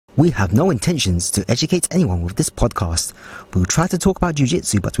We have no intentions to educate anyone with this podcast. We will try to talk about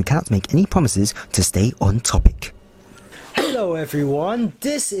jiu-jitsu, but we cannot make any promises to stay on topic. Hello everyone,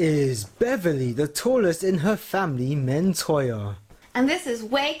 this is Beverly, the tallest in her family, Mentoya. And this is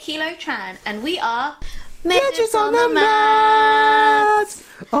Wei Kilo Tran, and we are Midgets on the mat!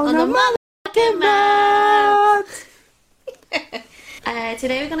 On the motherfucking mat!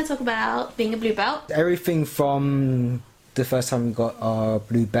 Today we're going to talk about being a blue belt. Everything from the first time we got our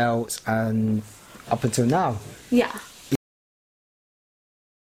blue belts and up until now. Yeah.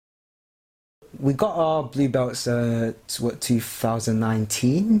 We got our blue belts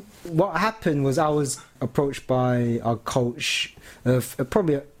 2019. What happened was I was approached by our coach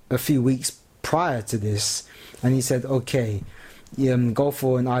probably a few weeks prior to this, and he said, okay, go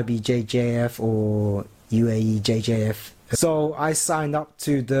for an IBJJF or UAE JJF. So I signed up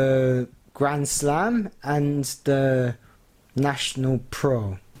to the Grand Slam and the National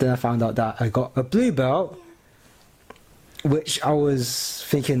Pro. Then I found out that I got a blue belt, which I was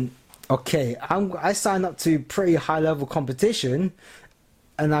thinking, okay, I signed up to pretty high level competition,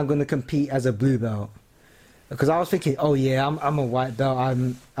 and I'm gonna compete as a blue belt. Because I was thinking, oh yeah, I'm a white belt.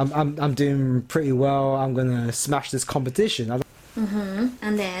 I'm doing pretty well. I'm gonna smash this competition.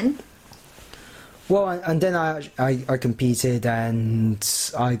 And then? Well, and then I competed and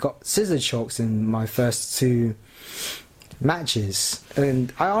I got scissor chokes in my first two matches,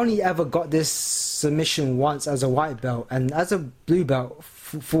 and I only ever got this submission once as a white belt, and as a blue belt,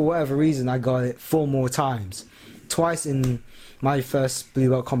 for whatever reason, I got it 4 more times, twice in my first blue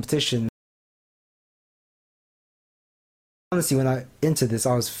belt competition. Honestly, when I entered this,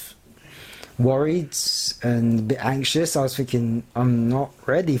 I was worried and a bit anxious. I was thinking, I'm not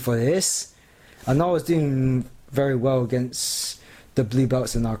ready for this. I know I was doing very well against the blue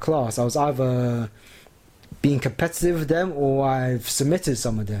belts in our class. I was either being competitive with them or I've submitted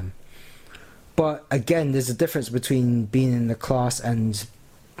some of them. But again, there's a difference between being in the class and,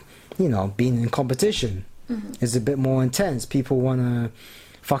 you know, being in competition. It's a bit more intense. People want to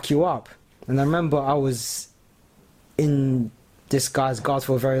fuck you up. And I remember I was in this guy's guard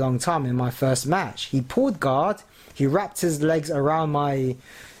for a very long time in my first match. He pulled guard, he wrapped his legs around my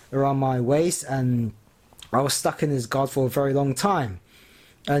waist, and I was stuck in his guard for a very long time.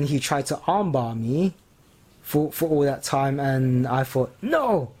 And he tried to armbar me for all that time, and I thought,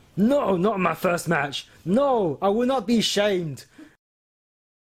 no, not in my first match. No, I will not be shamed.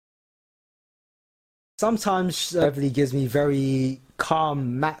 Sometimes Beverly gives me very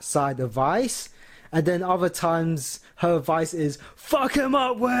calm mat side advice, and then other times her advice is, fuck him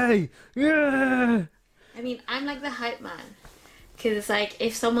up, Wei! Yeah! I mean, I'm like the hype man. Because it's like,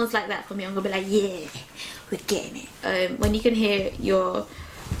 if someone's like that for me, I'm going to be like, yeah, we're getting it. When you can hear your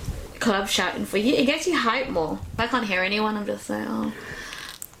club shouting for you, it gets you hyped more. If I can't hear anyone, I'm just like, oh,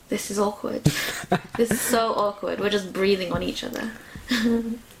 this is awkward. This is so awkward. We're just breathing on each other.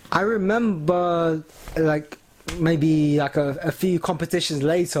 I remember, like, maybe like a few competitions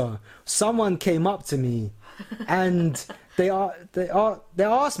later, someone came up to me and they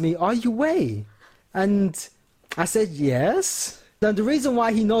asked me, are you Wei? And I said yes. And the reason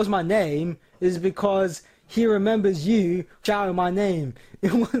why he knows my name is because he remembers you shouting my name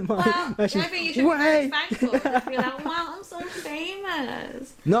in one of my matches. I think you should be very thankful. Be like, wow, I'm so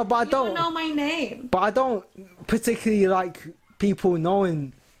famous. No, but I don't. You know my name. But I don't particularly like people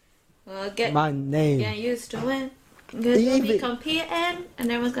knowing my name. Get used to it. Because you'll be competing, and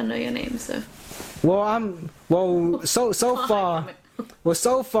everyone's gonna know your name. So.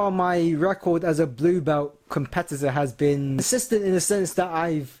 So far my record as a blue belt competitor has been consistent in the sense that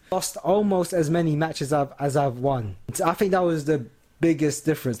I've lost almost as many matches as I've won. I think that was the biggest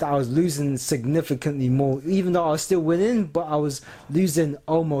difference, that I was losing significantly more, even though I was still winning, but I was losing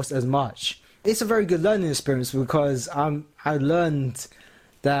almost as much. It's a very good learning experience because I learned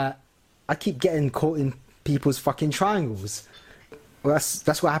that I keep getting caught in people's fucking triangles. Well,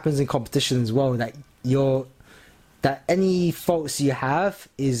 that's what happens in competition as well, that any faults you have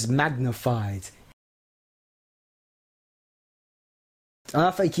is magnified. And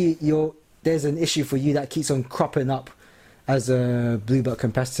I think there's an issue for you that keeps on cropping up as a blue belt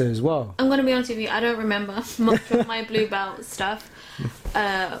competitor as well. I'm going to be honest with you, I don't remember much of my blue belt stuff.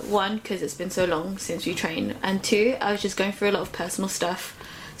 1, because it's been so long since we trained, and 2, I was just going through a lot of personal stuff.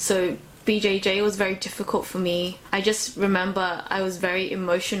 So BJJ was very difficult for me. I just remember I was very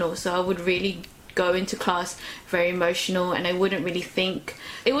emotional, so I would really go into class very emotional, and I wouldn't really think.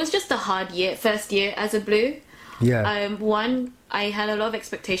 It was just a hard year, first year as a blue. Yeah. 1, I had a lot of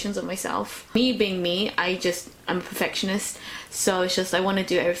expectations of myself. Me being me, I'm a perfectionist. So it's just I want to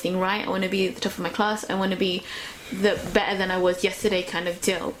do everything right. I want to be at the top of my class. I want to be the better than I was yesterday kind of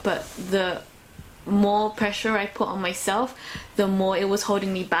deal. But the more pressure I put on myself, the more it was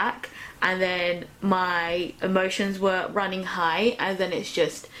holding me back, and then my emotions were running high, and then it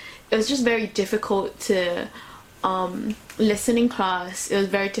was just very difficult to listen in class. It was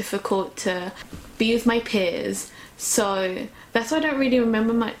very difficult to be with my peers. So that's why I don't really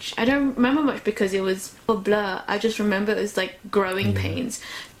remember much. I don't remember much because it was a blur. I just remember it was like growing pains,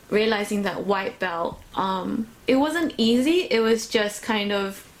 realizing that white belt, it wasn't easy. It was just kind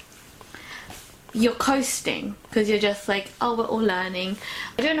of, you're coasting because you're just like, oh, we're all learning.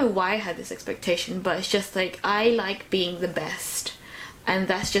 I don't know why I had this expectation, but it's just like, I like being the best, and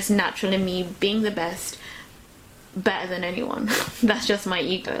that's just natural in me, being the best, better than anyone. That's just my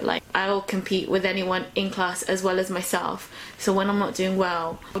ego. Like, I'll compete with anyone in class as well as myself. So when I'm not doing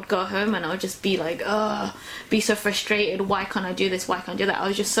well, I would go home and I would just be like, oh, be so frustrated. Why can't I do this? Why can't I do that? I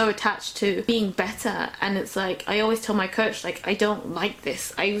was just so attached to being better. And it's like, I always tell my coach, like, I don't like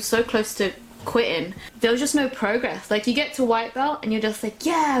this. I was so close to quitting. There was just no progress. Like, you get to white belt and you're just like,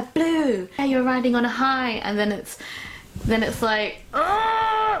 yeah, blue, yeah, you're riding on a high, and then it's like,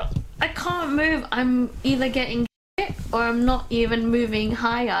 oh, I can't move. I'm either getting hit or I'm not even moving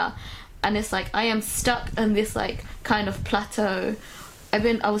higher, and it's like I am stuck in this like kind of plateau.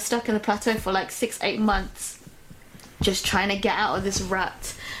 I was stuck in the plateau for like 6-8 months, just trying to get out of this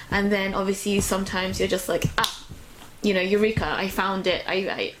rut. And then obviously sometimes you're just like, you know, eureka, I found it,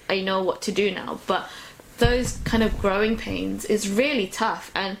 I know what to do now. But those kind of growing pains is really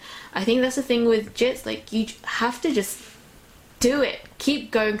tough, and I think that's the thing with jits, like, you have to just do it, keep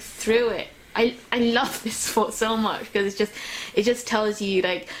going through it. I love this sport so much because it just tells you,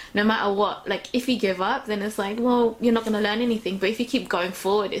 like, no matter what, like, if you give up, then it's like, well, you're not going to learn anything. But if you keep going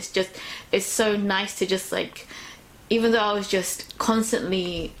forward, it's so nice to just, like, even though I was just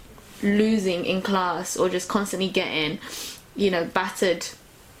constantly losing in class or just constantly getting, you know, battered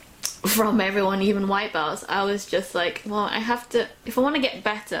from everyone, even white belts, I was just like, well, I have to, if I want to get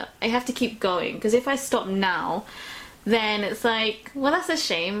better, I have to keep going, because if I stop now, then it's like, well, that's a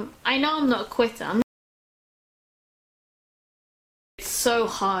shame. I know I'm not a quitter. It's so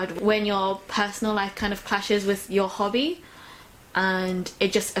hard when your personal life kind of clashes with your hobby, and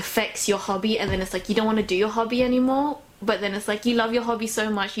it just affects your hobby, and then it's like you don't want to do your hobby anymore, but then it's like you love your hobby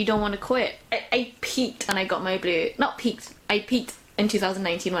so much you don't want to quit. I peaked and I got my blue. Not peaked, I peaked in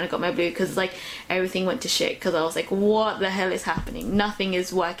 2019 when I got my blue, because like everything went to shit, because I was like, what the hell is happening? Nothing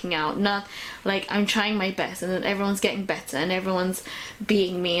is working out. Like, I'm trying my best and then everyone's getting better and everyone's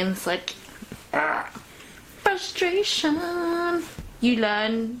beating me, and it's like, frustration. You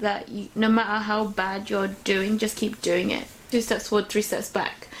learn that no matter how bad you're doing, just keep doing it. 2 steps forward, 3 steps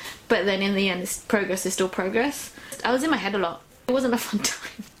back. But then in the end, progress is still progress. I was in my head a lot. It wasn't a fun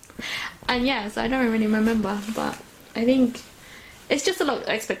time. And yeah, so I don't really remember, but I think it's just a lot of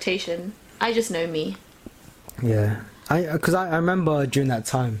expectation. I just know me. Yeah, because I remember during that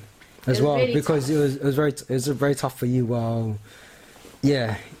time as well, really because tough. it was very tough for you. Well,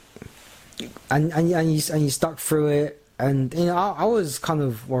 yeah, and you stuck through it, and you know I was kind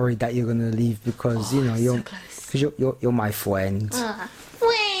of worried that you're gonna leave because you know so close. because you're my friend.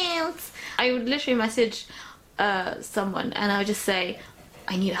 Well, I would literally message someone and I would just say,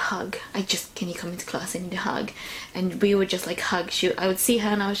 I need a hug. Can you come into class? I need a hug. And we would just like hug. I would see her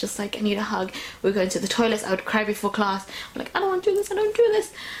and I was just like, I need a hug. We would go into the toilets. I would cry before class. I'm like, I don't want to do this. I don't do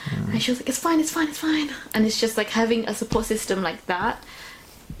this. And she was like, it's fine, it's fine, it's fine. And it's just like having a support system like that.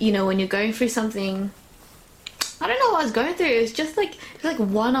 You know, when you're going through something, I don't know what I was going through. It was just like,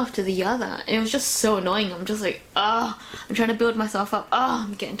 one after the other. And it was just so annoying. I'm just like, I'm trying to build myself up.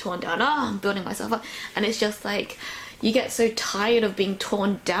 I'm getting torn down. I'm building myself up. And it's just like, you get so tired of being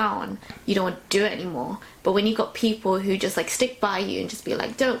torn down, you don't want to do it anymore. But when you got people who just like stick by you and just be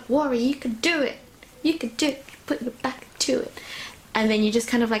like, don't worry, you can do it. You can do it. Put your back to it. And then you just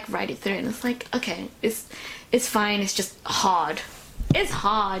kind of like ride it through, and it's like, okay, it's fine. It's just hard. It's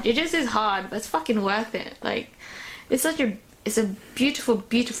hard. It just is hard, but it's fucking worth it. Like, it's a beautiful,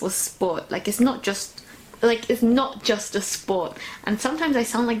 beautiful sport. Like, it's not just a sport. And sometimes I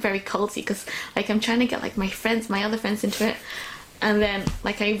sound like very culty because like I'm trying to get like my other friends into it, and then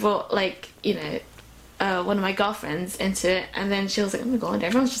like I brought like, you know, one of my girlfriends into it, and then she was like, oh my god,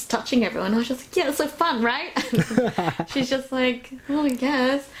 everyone's just touching everyone. I was just like, yeah, it's so fun, right? She's just like, oh, I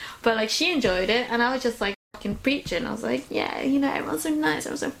guess. But like she enjoyed it, and I was just like fucking preaching. I was like, yeah, you know, everyone's so nice,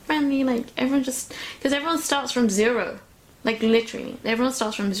 everyone's so friendly, like everyone just, because everyone starts from zero. Like literally, everyone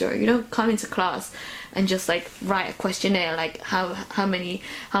starts from zero. You don't come into class and just like write a questionnaire like how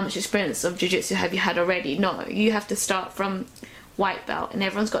much experience of jiu-jitsu have you had already. No, you have to start from white belt, and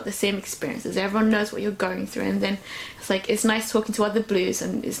everyone's got the same experiences. Everyone knows what you're going through, and then it's nice talking to other blues,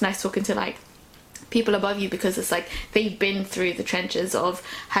 and it's nice talking to like people above you, because it's like they've been through the trenches of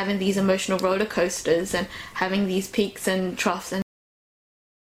having these emotional roller coasters and having these peaks and troughs. And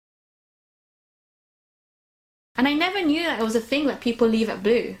I never knew that it was a thing that people leave at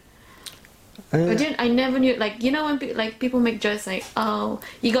blue. I never knew, like, you know, when people make jokes like, oh,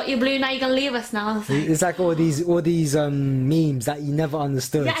 you got your blue, now you're gonna leave us now. It's like all these memes that you never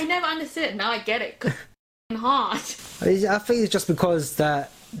understood. Yeah, I never understood it. Now I get it. 'Cause it's hard. I think it's just because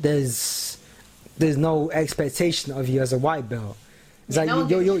that there's no expectation of you as a white belt. It's like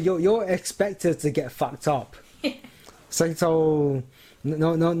you're expected to get fucked up. So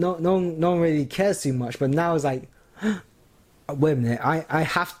no one really cares too much. But now it's like, wait a minute, I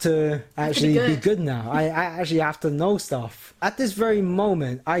have to actually be good now. I actually have to know stuff. At this very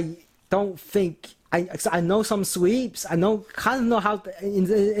moment, I don't think I know some sweeps. I kind of know how, in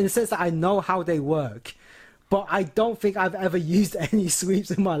the sense that I know how they work, but I don't think I've ever used any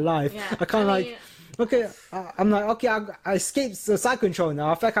sweeps in my life. Yeah, I kind of like, okay, I'm like, okay, I escaped the side control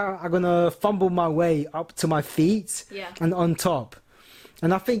now. I think I'm gonna fumble my way up to my feet and on top.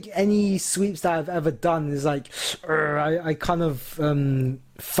 And I think any sweeps that I've ever done is like, I kind of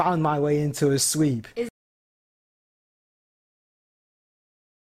found my way into a sweep. The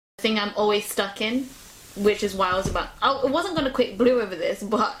thing I'm always stuck in, which is why I wasn't going to quit blue over this,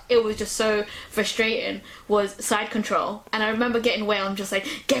 but it was just so frustrating, was side control. And I remember getting away, I'm just like,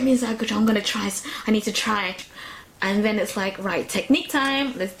 get me in side control, I'm going to try, I need to try. And then it's like, right, technique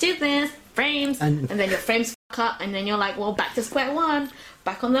time, let's do this, frames, and then your frames fuck up, and then you're like, well, back to square one,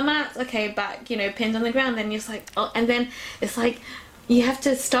 back on the mats, okay, back, you know, pins on the ground, then you're just like, oh, and then it's like, you have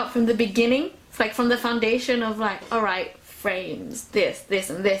to start from the beginning. It's like from the foundation of like, all right, frames, this,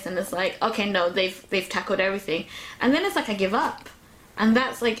 and this, and it's like, okay, no, they've tackled everything, and then it's like I give up, and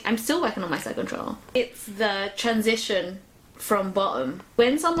that's like, I'm still working on my side control. It's the transition from bottom.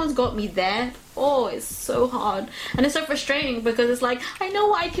 When someone's got me there, oh, it's so hard, and it's so frustrating, because it's like, I know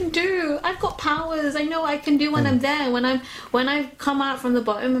what I can do, I've got powers, I know what I can do when I'm there. When I come out from the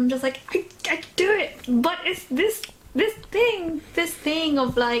bottom, I'm just like, I can do it, but it's this thing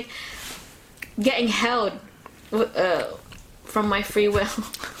of like getting held from my free will.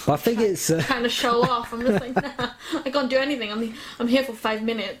 Well, I think it's kind of show off. I'm just like, nah, I can't do anything. I'm here for 5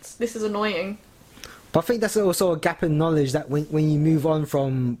 minutes. This is annoying. But I think that's also a gap in knowledge that when you move on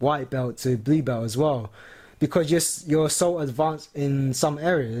from white belt to blue belt as well, because you're so advanced in some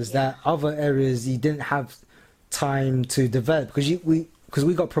areas that other areas you didn't have time to develop, because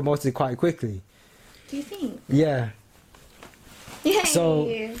we got promoted quite quickly. Do you think? Yeah. Yay.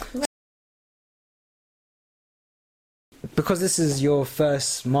 So because this is your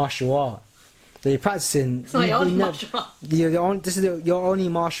first martial art that you're practicing, it's not your only martial art. This is your only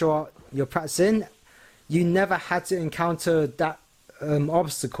martial art you're practicing. You never had to encounter that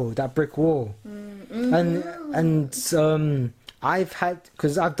obstacle, that brick wall. And I've had,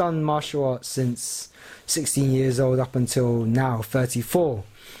 because I've done martial arts since 16 years old up until now 34.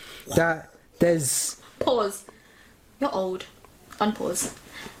 That there's pause. You're old. Unpause.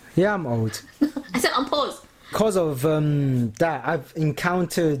 Yeah, I'm old. I said unpause. Because of that, I've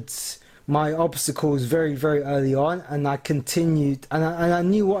encountered my obstacles very, very early on, and I continued, and I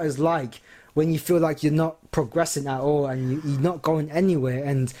knew what it's like when you feel like you're not progressing at all and you're not going anywhere,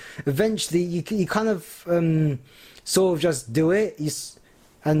 and eventually you kind of sort of just do it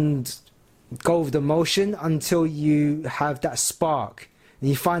and go with the motion until you have that spark, and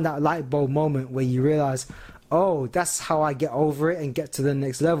you find that light bulb moment where you realize, oh, that's how I get over it and get to the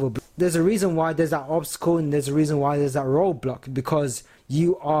next level. But there's a reason why there's that obstacle, and there's a reason why there's that roadblock, because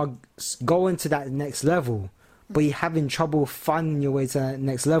you are going to that next level, but you're having trouble finding your way to that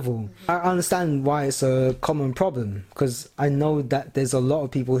next level. I understand why it's a common problem, because I know that there's a lot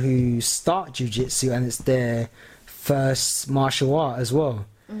of people who start jiu-jitsu and it's their first martial art as well.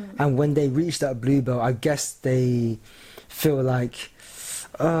 And when they reach that blue belt, I guess they feel like,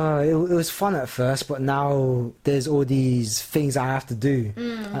 it was fun at first, but now there's all these things I have to do.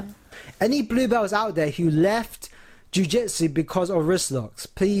 Any blue belts out there who left jiu-jitsu because of wrist locks,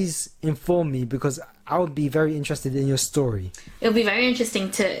 please inform me, because I would be very interested in your story. It'll be very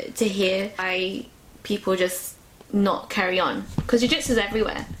interesting to hear why people just not carry on, because jiu-jitsu is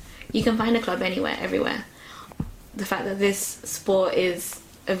everywhere. You can find a club anywhere, everywhere. The fact that this sport is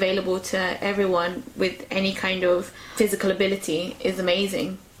available to everyone with any kind of physical ability is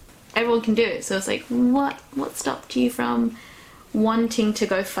amazing. everyone can do it. So it's like, what stopped you from wanting to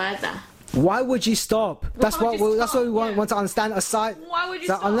go further? Why would you stop? That's what we want to understand. Aside, why would you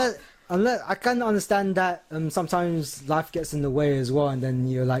so stop? Unless I can understand that sometimes life gets in the way as well, and then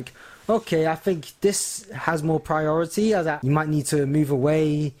you're like, okay, I think this has more priority. As that you might need to move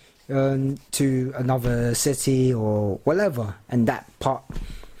away to another city or whatever, and that part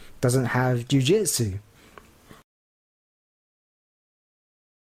doesn't have jiu-jitsu.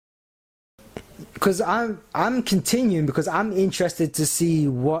 Because I'm continuing because I'm interested to see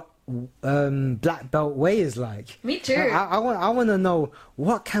what black belt Wei is like. Me too. I want to know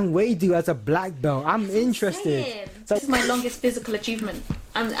what can Wei do as a black belt. I'm interested. So, this is my longest physical achievement,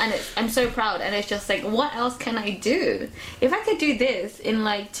 I'm so proud. And it's just like, what else can I do? If I could do this in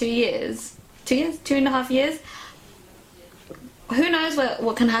like 2 years, 2.5 years, who knows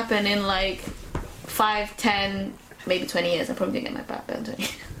what can happen in like 5, 10, maybe 20 years. I'm probably gonna get my black belt in 20.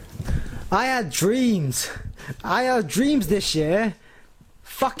 I had dreams this year.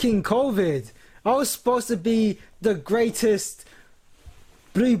 Fucking COVID. I was supposed to be the greatest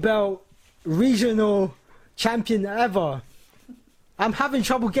blue belt regional champion ever. I'm having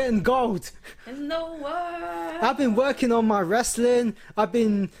trouble getting gold. In the world. I've been working on my wrestling. I've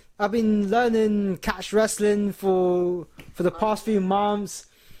been learning catch wrestling for the past few months,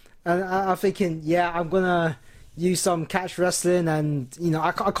 and I'm thinking, yeah, I'm gonna use some catch wrestling, and you know,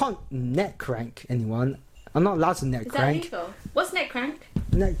 I can't neck crank anyone. I'm not allowed to neck crank. Is that legal? What's neck crank?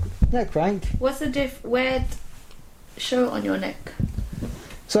 Neck crank. What's the where show it on your neck?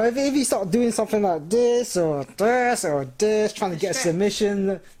 So if you start doing something like this or this or this, trying to get a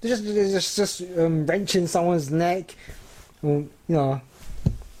submission, they're just wrenching someone's neck, or, you know.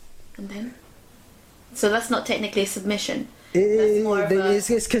 And then, so that's not technically a submission. That's more of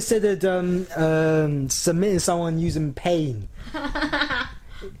it's considered submitting someone using pain.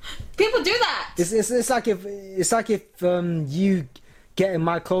 People do that. It's like if you get in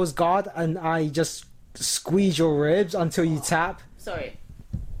my closed guard and I just squeeze your ribs until you tap. Sorry,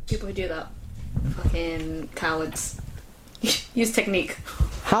 people who do that, fucking cowards. Use technique.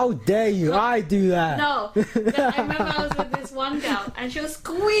 How dare you? I do that. No, I remember I was with this one girl and she was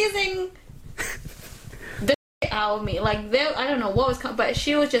squeezing the shit out of me. Like I don't know what was, but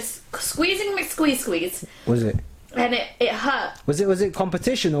she was just squeezing me, squeeze. Was it? And it hurt. Was it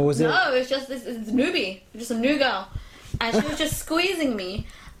competition or was it? No, it's just this newbie, just a new girl, and she was just squeezing me.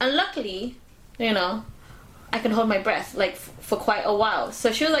 And luckily, you know, I can hold my breath like for quite a while.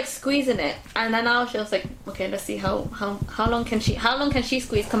 So she was like squeezing it, and then I was just like, okay, let's see how long can she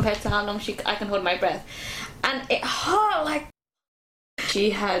squeeze compared to how long I can hold my breath. And it hurt like she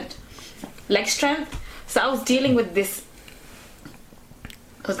had leg strength, so I was dealing with this.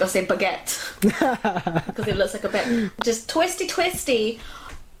 I was gonna say baguette because it looks like a baguette. Just twisty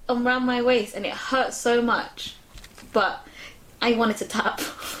around my waist, and it hurt so much. But I wanted to tap.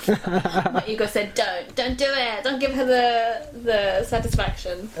 My ego said, "Don't do it. Don't give her the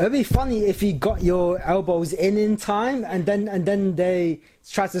satisfaction." It'd be funny if you got your elbows in time, and then they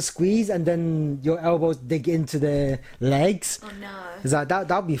try to squeeze, and then your elbows dig into their legs. Oh no! It's like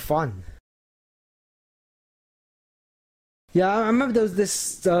that'd be fun. Yeah, I remember there was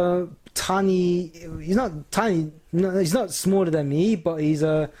this tiny. He's not tiny. No, he's not smaller than me, but he's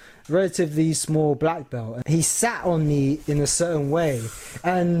a relatively small black belt. He sat on me in a certain way,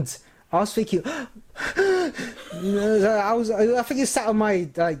 and I was thinking. I think he sat on my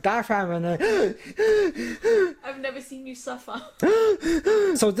diaphragm, and I've never seen you suffer.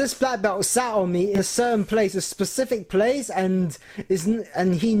 So this black belt sat on me in a certain place, a specific place, and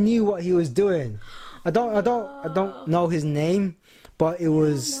he knew what he was doing. I don't know his name, but it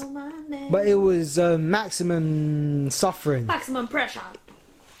was maximum suffering. Maximum pressure.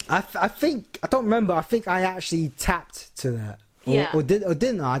 I don't remember. I think I actually tapped to that. Or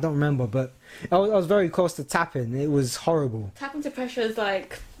didn't I? I don't remember, but I was very close to tapping. It was horrible. Tapping to pressure is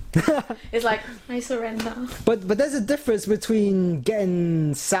like it's like I surrender. But there's a difference between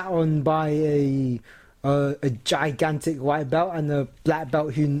getting sat on by a gigantic white belt and a black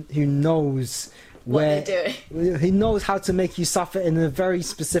belt who knows what they're doing. He knows how to make you suffer in a very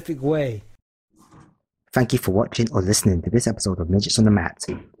specific way. Thank you for watching or listening to this episode of Midgets on the Mat.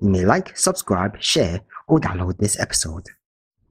 You may like, subscribe, share, or download this episode.